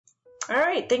All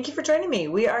right, thank you for joining me.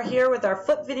 We are here with our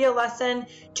flip video lesson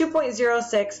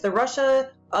 2.06, The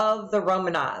Russia of the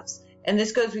Romanovs. And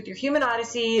this goes with your Human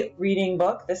Odyssey reading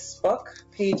book, this book,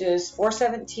 pages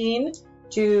 417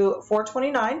 to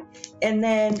 429, and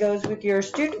then goes with your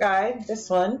student guide, this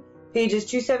one, pages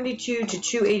 272 to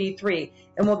 283.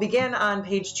 And we'll begin on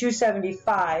page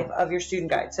 275 of your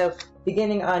student guide. So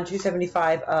beginning on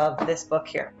 275 of this book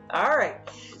here. All right,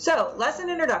 so lesson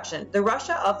introduction, the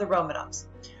Russia of the Romanovs.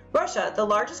 Russia, the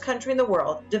largest country in the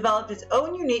world, developed its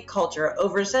own unique culture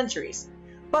over centuries.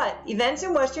 But events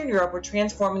in Western Europe were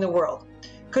transforming the world.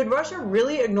 Could Russia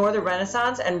really ignore the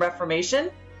Renaissance and Reformation?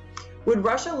 Would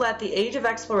Russia let the age of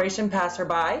exploration pass her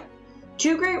by?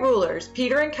 Two great rulers,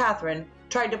 Peter and Catherine,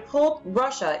 tried to pull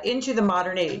Russia into the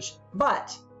modern age,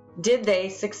 but did they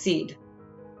succeed?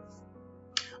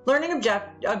 Learning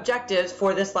objectives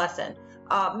for this lesson.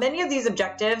 Many of these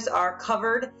objectives are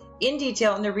covered in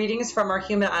detail in the readings from our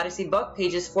Human Odyssey book,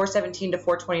 pages 417 to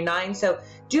 429. So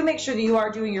do make sure that you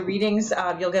are doing your readings.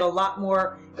 You'll get a lot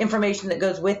more information that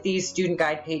goes with these student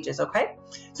guide pages, okay?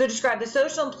 So describe the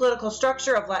social and political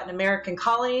structure of Latin American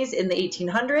colonies in the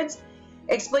 1800s.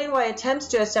 Explain why attempts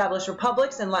to establish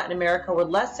republics in Latin America were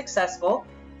less successful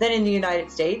than in the United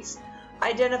States.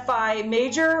 Identify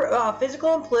major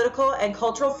physical and political and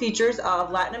cultural features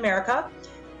of Latin America.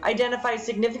 Identify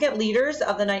significant leaders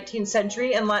of the 19th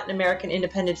century and Latin American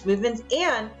independence movements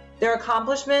and their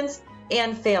accomplishments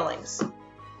and failings.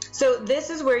 So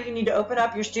this is where you need to open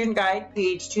up your student guide,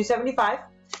 page 275,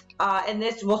 and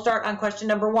this will start on question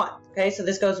number 1. Okay, so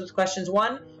this goes with questions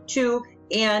 1, 2,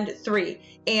 and 3.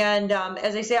 And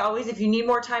as I say always, if you need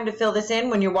more time to fill this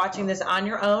in when you're watching this on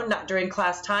your own, not during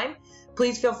class time,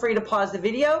 please feel free to pause the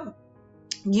video.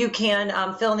 You can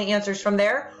fill in the answers from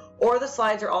there, or the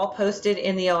slides are all posted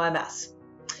in the OMS.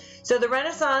 So the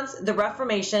Renaissance, the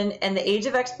Reformation, and the Age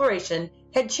of Exploration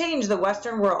had changed the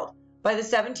Western world by the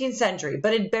 17th century,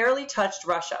 but had barely touched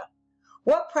Russia.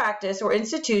 What practice or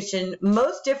institution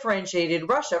most differentiated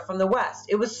Russia from the West?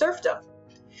 It was serfdom.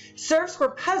 Serfs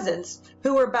were peasants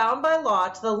who were bound by law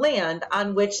to the land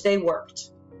on which they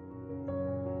worked.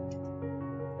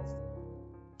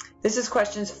 This is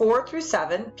questions 4 through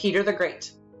 7, Peter the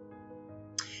Great.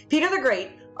 Peter the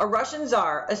Great, a Russian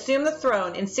Tsar, assumed the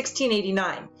throne in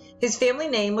 1689. His family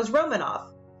name was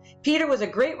Romanov. Peter was a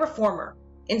great reformer.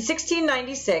 In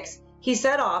 1696, he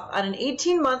set off on an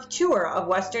 18-month tour of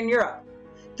Western Europe,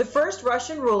 the first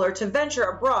Russian ruler to venture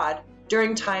abroad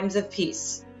during times of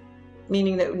peace,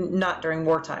 meaning that not during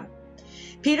wartime.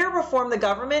 Peter reformed the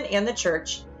government and the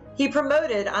church. He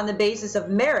promoted on the basis of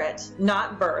merit,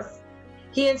 not birth.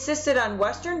 He insisted on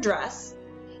Western dress.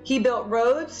 He built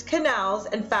roads, canals,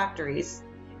 and factories,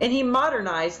 and he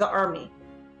modernized the army.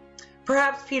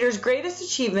 Perhaps Peter's greatest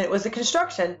achievement was the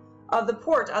construction of the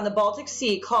port on the Baltic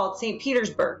Sea called St.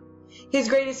 Petersburg. His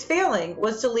greatest failing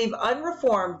was to leave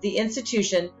unreformed the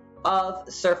institution of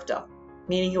serfdom,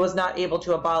 meaning he was not able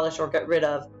to abolish or get rid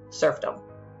of serfdom.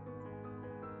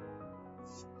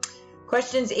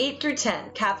 Questions 8 through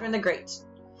 10, Catherine the Great.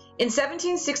 In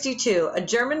 1762, a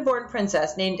German-born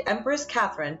princess named Empress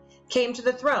Catherine came to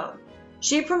the throne.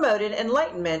 She promoted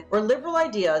enlightenment or liberal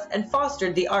ideas and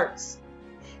fostered the arts.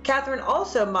 Catherine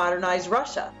also modernized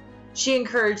Russia. She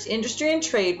encouraged industry and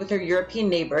trade with her European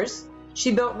neighbors.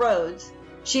 She built roads.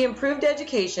 She improved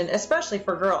education, especially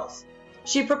for girls.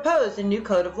 She proposed a new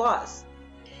code of laws.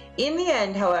 In the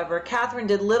end, however, Catherine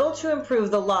did little to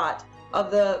improve the lot of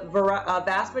the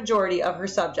vast majority of her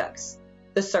subjects,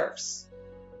 the serfs.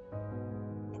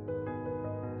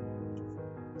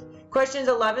 Questions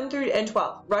 11 through and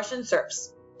 12, Russian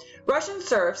serfs. Russian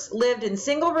serfs lived in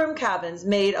single-room cabins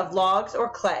made of logs or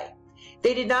clay.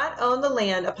 They did not own the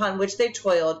land upon which they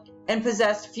toiled and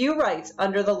possessed few rights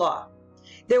under the law.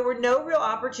 There were no real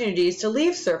opportunities to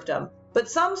leave serfdom, but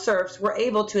some serfs were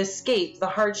able to escape the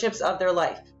hardships of their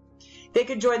life. They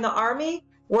could join the army,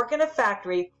 work in a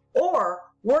factory, or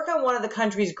work on one of the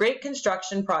country's great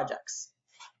construction projects.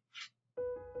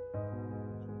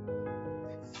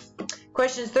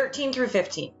 Questions 13 through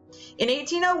 15. In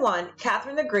 1801,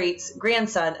 Catherine the Great's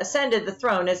grandson ascended the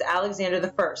throne as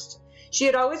Alexander I. She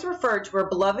had always referred to her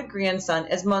beloved grandson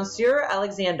as Monsieur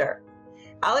Alexander.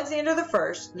 Alexander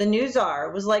I, the new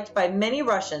Tsar, was liked by many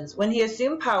Russians when he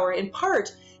assumed power in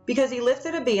part because he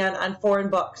lifted a ban on foreign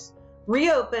books,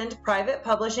 reopened private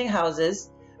publishing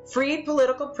houses, freed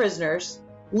political prisoners,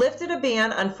 lifted a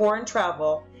ban on foreign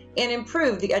travel, and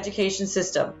improved the education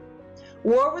system.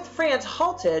 War with France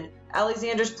halted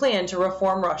Alexander's plan to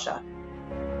reform Russia.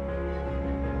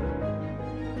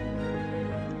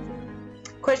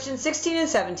 Questions 16 and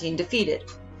 17, defeated.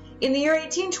 In the year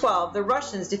 1812, the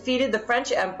Russians defeated the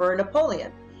French Emperor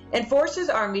Napoleon. and forced his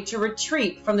army to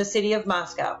retreat from the city of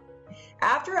Moscow.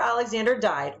 After Alexander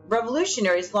died,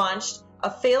 revolutionaries launched a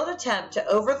failed attempt to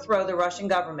overthrow the Russian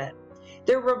government.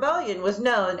 Their rebellion was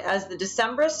known as the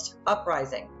Decembrist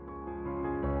Uprising.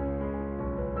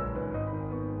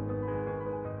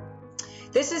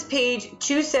 This is page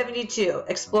 272,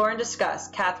 Explore and Discuss,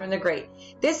 Catherine the Great.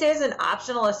 This is an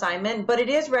optional assignment, but it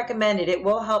is recommended. It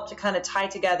will help to kind of tie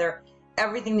together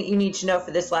everything that you need to know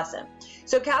for this lesson.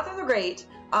 So Catherine the Great,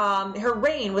 her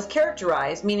reign was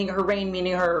characterized, meaning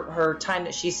her time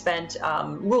that she spent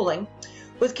ruling,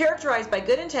 was characterized by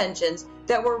good intentions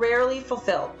that were rarely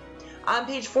fulfilled. On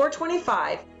page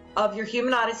 425 of your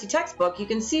Human Odyssey textbook, you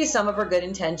can see some of her good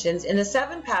intentions in the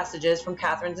 7 passages from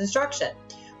Catherine's instruction,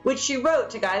 which she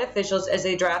wrote to guide officials as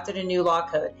they drafted a new law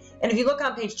code. And if you look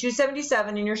on page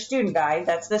 277 in your student guide,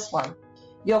 that's this one,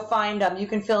 you'll find you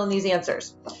can fill in these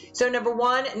answers. So number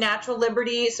 1, natural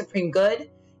liberty, supreme good.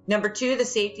 Number 2, the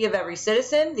safety of every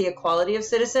citizen, the equality of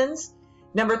citizens.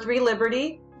 Number 3,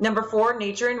 liberty. Number 4,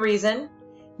 nature and reason.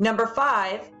 Number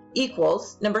 5,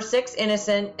 equals. Number 6,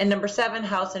 innocent. And number 7,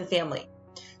 house and family.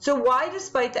 So why,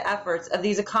 despite the efforts of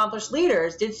these accomplished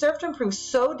leaders, did serfdom prove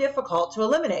so difficult to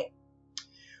eliminate?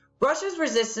 Russia's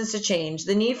resistance to change,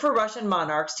 the need for Russian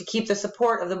monarchs to keep the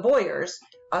support of the boyars,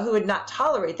 who would not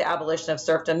tolerate the abolition of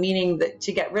serfdom, meaning that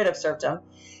to get rid of serfdom,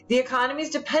 the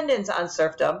economy's dependence on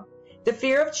serfdom, the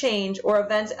fear of change or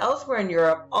events elsewhere in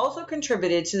Europe also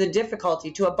contributed to the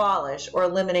difficulty to abolish or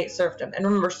eliminate serfdom. And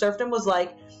remember, serfdom was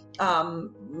like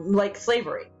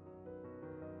slavery.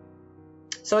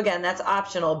 So again, that's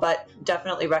optional, but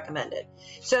definitely recommended.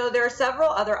 So there are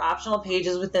several other optional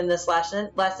pages within this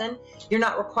lesson. You're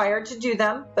not required to do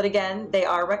them, but again, they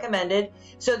are recommended.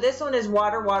 So this one is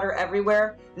water, water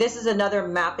everywhere. This is another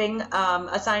mapping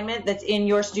assignment that's in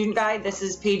your student guide. This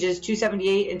is pages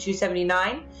 278 and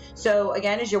 279. So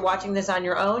again, as you're watching this on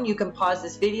your own, you can pause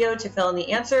this video to fill in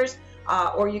the answers,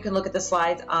 or you can look at the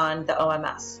slides on the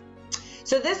OMS.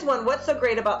 So this one, what's so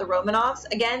great about the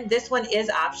Romanovs? Again, this one is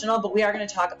optional, but we are going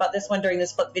to talk about this one during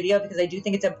this flip video because I do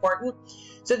think it's important.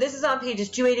 So this is on pages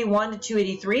 281 to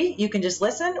 283. You can just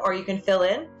listen or you can fill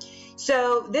in.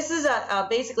 So this is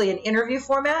basically an interview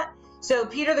format. So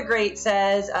Peter the Great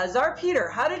says, Tsar Peter,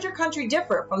 how did your country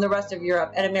differ from the rest of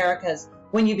Europe and Americas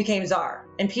when you became Tsar?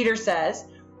 And Peter says,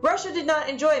 Russia did not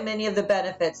enjoy many of the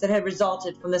benefits that had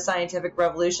resulted from the scientific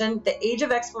revolution, the age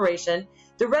of exploration,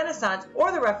 the Renaissance,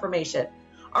 or the Reformation.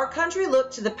 Our country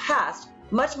looked to the past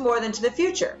much more than to the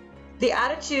future. The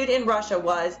attitude in Russia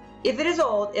was, if it is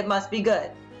old, it must be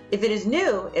good. If it is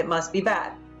new, it must be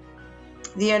bad.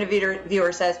 The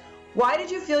interviewer says, why did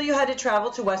you feel you had to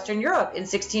travel to Western Europe in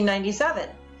 1697?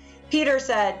 Peter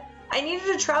said, I needed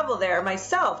to travel there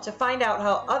myself to find out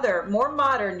how other, more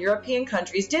modern European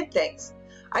countries did things.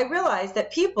 I realized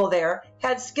that people there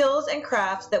had skills and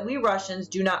crafts that we Russians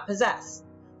do not possess.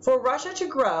 For Russia to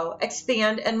grow,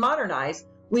 expand, and modernize,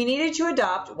 we needed to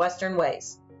adopt Western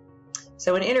ways.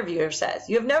 So an interviewer says,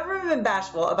 you have never been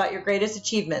bashful about your greatest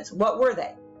achievements. What were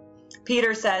they?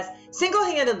 Peter says,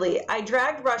 single-handedly, I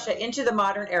dragged Russia into the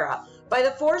modern era by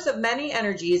the force of many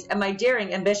energies and my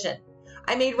daring ambition.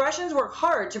 I made Russians work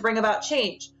hard to bring about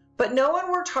change, but no one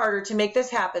worked harder to make this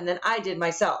happen than I did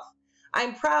myself.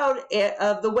 I'm proud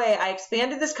of the way I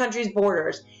expanded this country's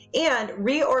borders and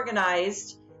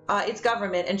reorganized its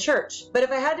government and church. But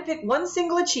if I had to pick one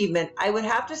single achievement, I would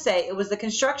have to say it was the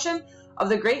construction of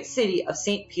the great city of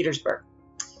St. Petersburg.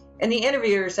 And the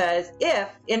interviewer says, if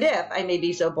I may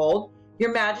be so bold,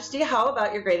 Your Majesty, how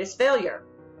about your greatest failure?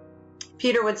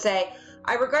 Peter would say,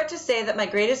 I regret to say that my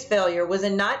greatest failure was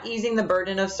in not easing the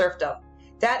burden of serfdom.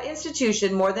 That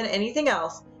institution, more than anything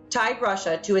else, tied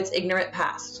Russia to its ignorant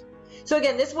past. So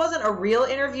again, this wasn't a real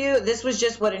interview. This was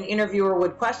just what an interviewer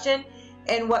would question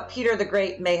and what Peter the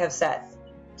Great may have said.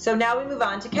 So now we move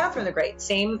on to Catherine the Great.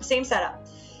 Same setup.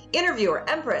 Interviewer,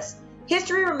 Empress.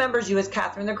 History remembers you as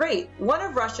Catherine the Great, one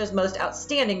of Russia's most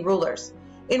outstanding rulers.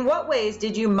 In what ways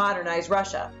did you modernize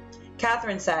Russia?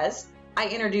 Catherine says, I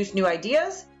introduced new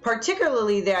ideas,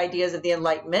 particularly the ideas of the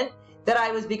Enlightenment, that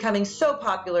I was becoming so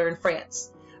popular in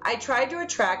France. I tried to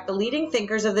attract the leading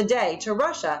thinkers of the day to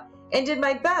Russia and did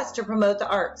my best to promote the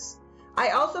arts.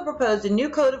 I also proposed a new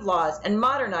code of laws and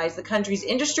modernized the country's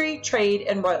industry, trade,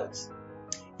 and roads.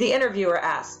 The interviewer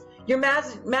asks, Your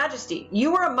Majesty,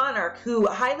 you were a monarch who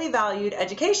highly valued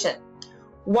education.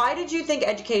 Why did you think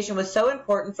education was so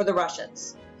important for the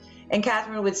Russians? And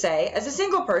Catherine would say, as a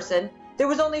single person, there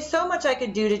was only so much I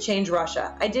could do to change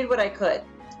Russia. I did what I could.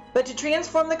 But to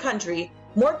transform the country,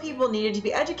 more people needed to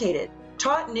be educated,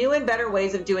 taught new and better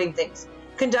ways of doing things,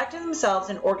 conducting themselves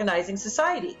and organizing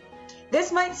society.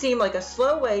 This might seem like a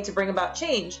slow way to bring about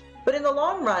change, but in the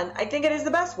long run, I think it is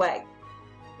the best way.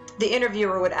 The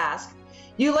interviewer would ask,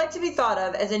 "You like to be thought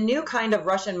of as a new kind of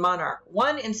Russian monarch,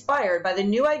 one inspired by the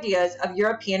new ideas of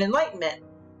European Enlightenment.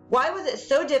 Why was it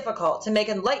so difficult to make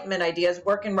Enlightenment ideas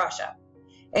work in Russia?"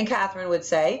 And Catherine would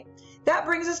say, "That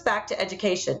brings us back to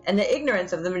education and the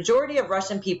ignorance of the majority of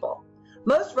Russian people.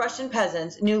 Most Russian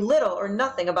peasants knew little or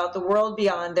nothing about the world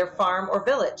beyond their farm or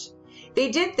village. They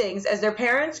did things as their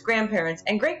parents, grandparents,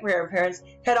 and great-grandparents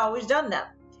had always done them.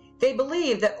 They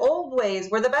believed that old ways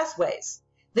were the best ways.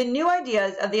 The new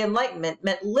ideas of the Enlightenment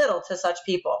meant little to such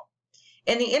people."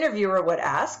 And the interviewer would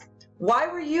ask, "Why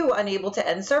were you unable to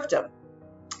end serfdom?"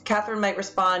 Catherine might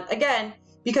respond, again,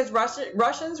 "Because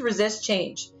Russians resist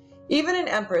change. Even an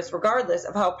empress, regardless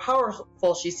of how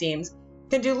powerful she seems,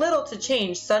 can do little to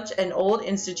change such an old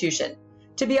institution.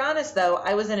 To be honest, though,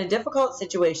 I was in a difficult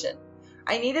situation.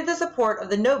 I needed the support of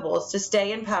the nobles to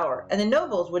stay in power, and the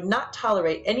nobles would not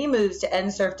tolerate any moves to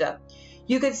end serfdom.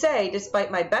 You could say,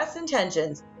 despite my best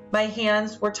intentions, my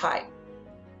hands were tied."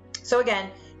 So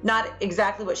again, not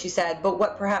exactly what she said, but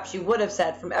what perhaps she would have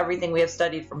said from everything we have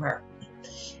studied from her.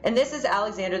 And this is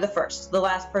Alexander I, the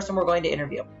last person we're going to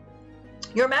interview.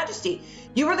 "Your Majesty,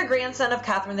 you were the grandson of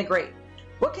Catherine the Great.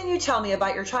 What can you tell me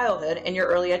about your childhood and your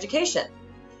early education?"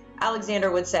 Alexander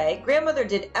would say, "Grandmother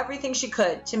did everything she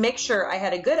could to make sure I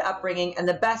had a good upbringing and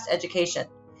the best education.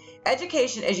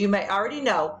 Education, as you may already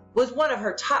know, was one of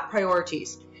her top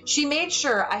priorities. She made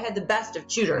sure I had the best of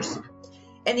tutors."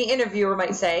 And the interviewer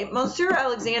might say, "Monsieur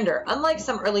Alexander, unlike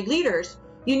some early leaders,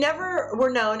 you never were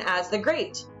known as the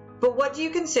Great. But what do you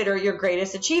consider your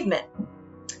greatest achievement?"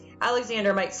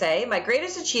 Alexander might say, "My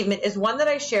greatest achievement is one that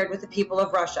I shared with the people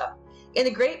of Russia. In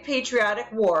the Great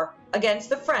Patriotic War against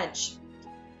the French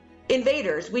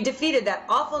invaders, we defeated that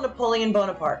awful Napoleon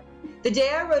Bonaparte. The day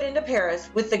I rode into Paris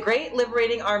with the great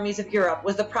liberating armies of Europe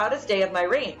was the proudest day of my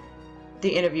reign."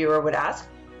 The interviewer would ask,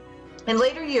 "In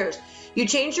later years, you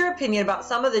changed your opinion about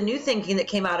some of the new thinking that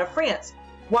came out of France.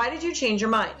 Why did you change your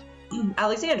mind?"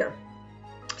 Alexander,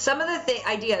 "Some of the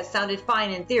ideas sounded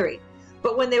fine in theory,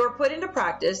 but when they were put into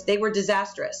practice, they were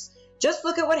disastrous. Just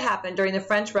look at what happened during the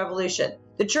French Revolution.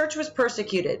 The church was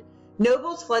persecuted,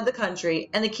 nobles fled the country,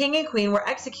 and the king and queen were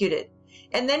executed.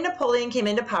 And then Napoleon came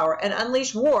into power and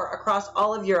unleashed war across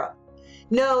all of Europe.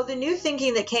 No, the new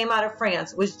thinking that came out of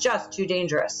France was just too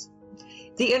dangerous."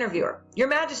 The interviewer, "Your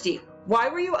Majesty, why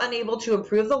were you unable to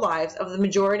improve the lives of the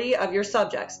majority of your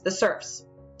subjects, the serfs?"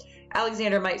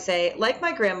 Alexander might say, "Like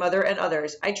my grandmother and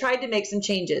others, I tried to make some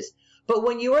changes. But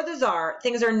when you are the Tsar,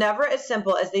 things are never as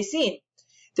simple as they seem.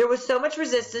 There was so much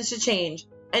resistance to change,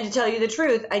 and to tell you the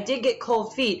truth, I did get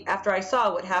cold feet after I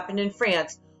saw what happened in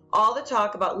France, all the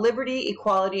talk about liberty,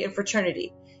 equality, and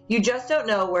fraternity. You just don't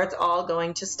know where it's all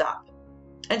going to stop."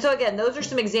 And so again, those are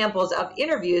some examples of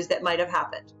interviews that might have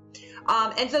happened.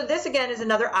 And so this again is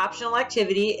another optional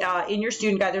activity in your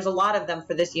student guide. There's a lot of them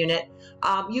for this unit.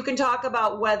 You can talk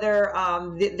about whether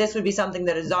this would be something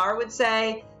that a Tsar would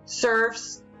say,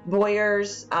 serfs,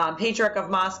 boyars, Patriarch of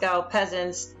Moscow,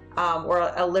 peasants,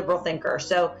 or a liberal thinker.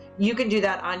 So you can do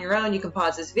that on your own. You can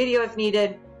pause this video if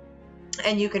needed,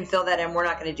 and you can fill that in. We're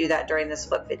not going to do that during this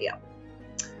flip video.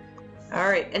 All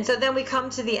right, and so then we come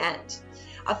to the end.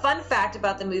 A fun fact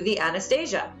about the movie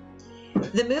Anastasia.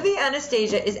 The movie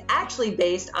Anastasia is actually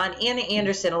based on Anna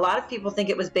Anderson. A lot of people think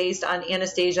it was based on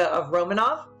Anastasia of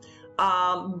Romanov,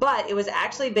 but it was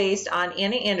actually based on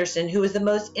Anna Anderson, who was the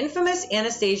most infamous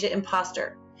Anastasia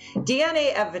imposter.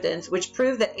 DNA evidence which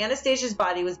proved that Anastasia's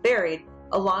body was buried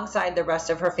alongside the rest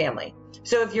of her family.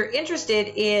 So if you're interested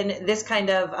in this kind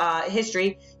of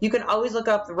history, you can always look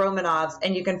up the Romanovs,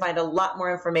 and you can find a lot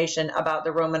more information about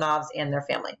the Romanovs and their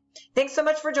family. Thanks so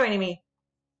much for joining me.